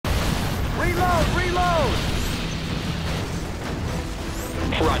Reload! Reload!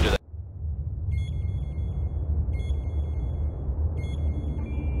 Roger that.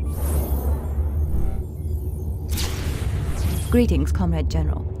 Greetings, Comrade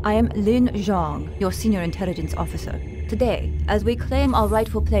General. I am Lin Zhang, your senior intelligence officer. Today, as we claim our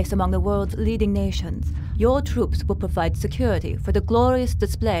rightful place among the world's leading nations, your troops will provide security for the glorious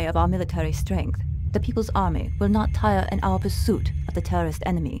display of our military strength. The People's Army will not tire in our pursuit of the terrorist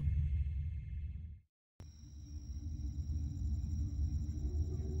enemy.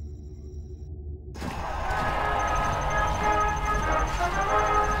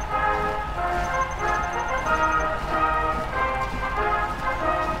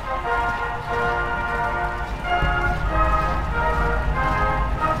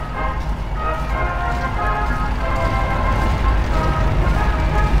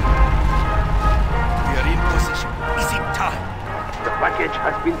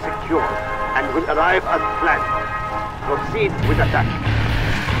 Has been secured and will arrive as planned. Proceed with attack.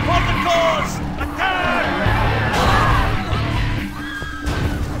 For the cause! Attack!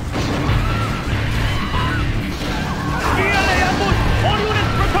 All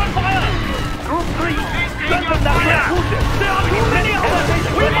units return fire! Group 3, get them down there! There are too many of them!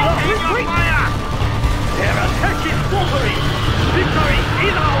 We must retreat! Their attack is faltering! Victory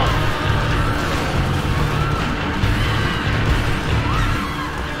is ours!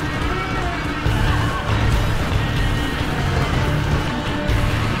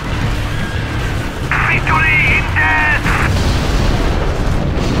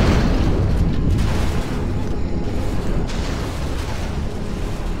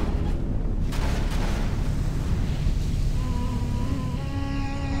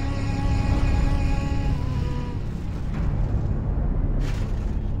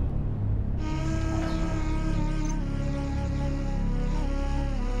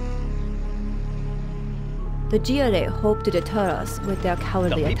 The GRA hope to deter us with their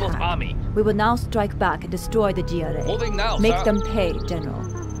cowardly The People's attack. Army. We will now strike back and destroy the GRA. Moving now, Make sir. them pay, General.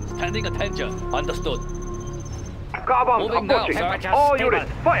 Standing attention. Understood. Carbons Moving now, approaching. sir. All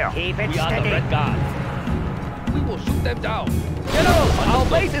units, fire! We are the Red Guard. We will shoot them down. General, our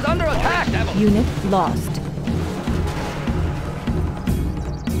base is under attack. Unit lost.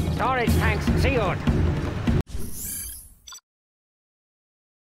 Storage tanks sealed.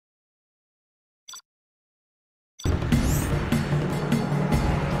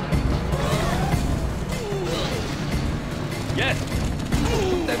 Yes.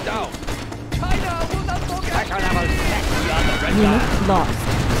 Shoot them down. China will not forget. Pressure levels set. We are the Red Unit Guard. lost.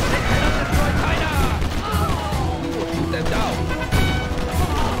 Destroy China. We will shoot them down.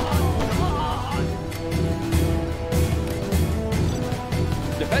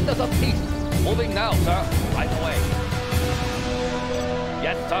 Defenders of peace. Moving now, sir. Right away.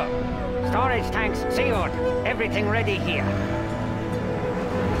 Yes, sir. Storage tanks sealed. Everything ready here.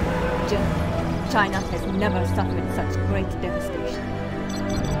 General, China has never suffered such great devastation.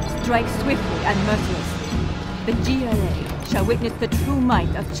 Strike swiftly and mercilessly. The GRA shall witness the true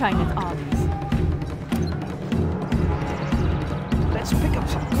might of China's armies. Let's pick up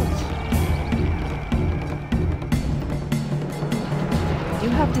some goods. You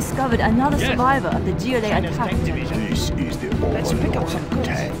have discovered another Yes. survivor of the GRA attack. This is the Let's pick up some goods.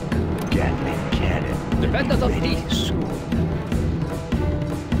 tank. Gatling cannon. Defenders of Ready peace. soon.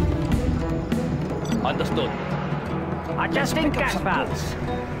 Understood. Adjusting gas valves.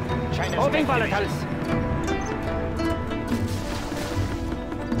 Moving volatiles.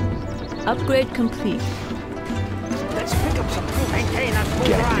 Upgrade complete. Let's pick up some goods. Maintain a smooth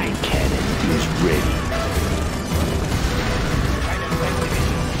Gatling ride. cannon is ready.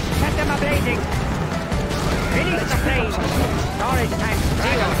 Set them ablazing. Release the flames. Storage tanks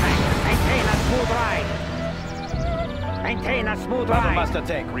sealed. Maintain a smooth ride. Maintain a smooth ride. Master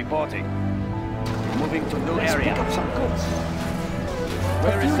tank reporting. Moving to new Let's area. pick up some goods.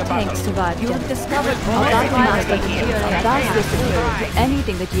 Where A is few the battle? tanks survived. You have discovered All our right, master ready here. GRA Maintain vastly a smooth superior to ride.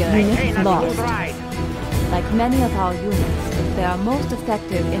 anything the GRA Maintain a has smooth lost. ride. Like many of our units, they are most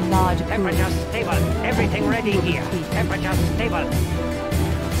effective in large Temperature crews. stable. Everything ready here. Temperature stable.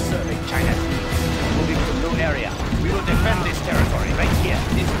 Serving China's needs. Moving to new area. We will defend this territory right here.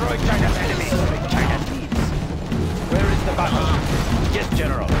 Destroy China's enemies. Serving China's needs. Where is the battle? Yes,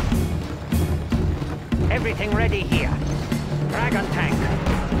 General. Everything ready here. Dragon tank.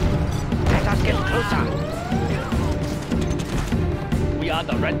 Let us get closer. We are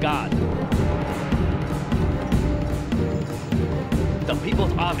the Red Guard. The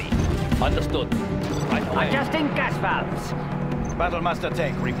People's Army. Understood. Right away. Adjusting gas valves. Battlemaster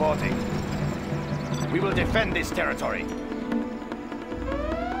tank reporting. We will defend this territory.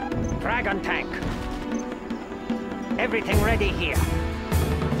 Dragon tank. Everything ready here.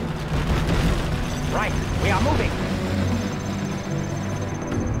 Right, we are moving.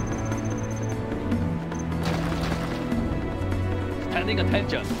 Standing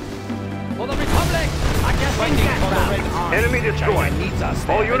attention. For the Republic! Adjusting gas valve. Enemy destroyed. Needs us.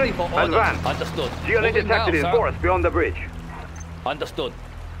 All Ready units, for orders. advance. Understood. GLA Moving detected now, in sir. forest beyond the bridge. Understood.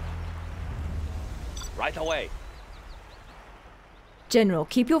 Right away. General,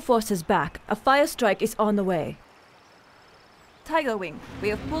 keep your forces back. A fire strike is on the way. Tiger Wing, we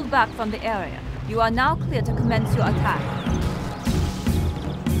have pulled back from the area. You are now clear to commence your attack.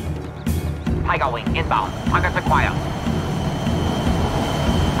 Tiger Wing inbound. Target acquired.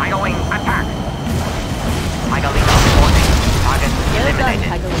 Tiger Wing attack. Tiger Wing reporting. Target Well done, eliminated.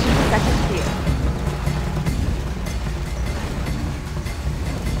 Tiger Wing. Second clear.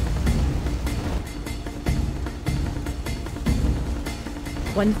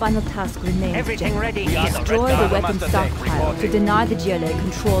 One final task remains, Everything General. ready We are here. the Destroy Red the Guard. weapons Master Tech stockpile to reporting. deny the GLA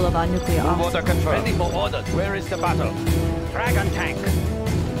control of our nuclear arsenal. confirmed. Ready for orders. Where is the battle? Dragon tank.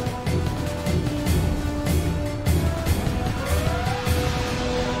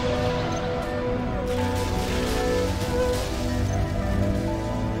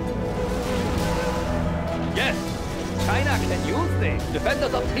 Yes. China can use this.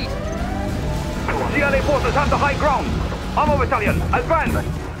 Defenders of peace. GLA forces have the high ground. Armor battalion, advance.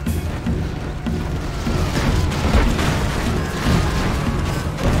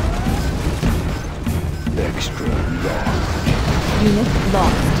 Extra large. Unit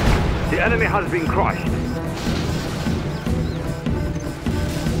lost. The enemy has been crushed.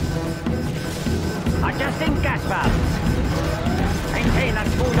 Adjusting gas valves. Maintain a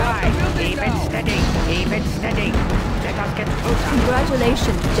smooth ride. Keep it steady. Keep it steady. Let us get closer.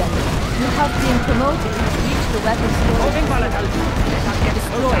 Congratulations, General. You have been promoted to reach the weapons Moving storage volatile. Let us get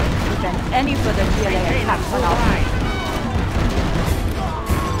destroyed closer. to prevent any further GLA Maintain a attacks on smooth our ride.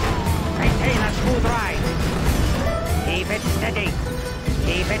 Maintain a smooth ride. Keep it steady.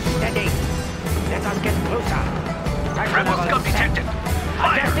 Keep it steady. Let us get closer. Rebel scout detected.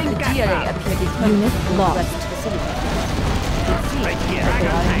 Adjusting The gas GLA valves. appear determined to rest facility. It seems Right here. that they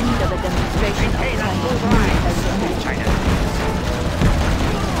are in need of a demonstration of Maintain a Chinese smooth ride. military might. China.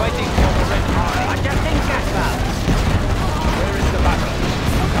 Fighting for the Red Army. Adjusting gas valves. Where is the battle?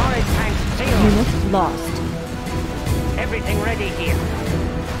 Storage tank sealed. Unit lost. Everything ready here.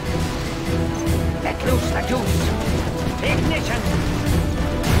 Let loose the juice. Ignition.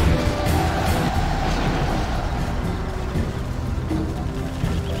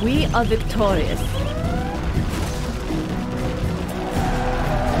 We are victorious.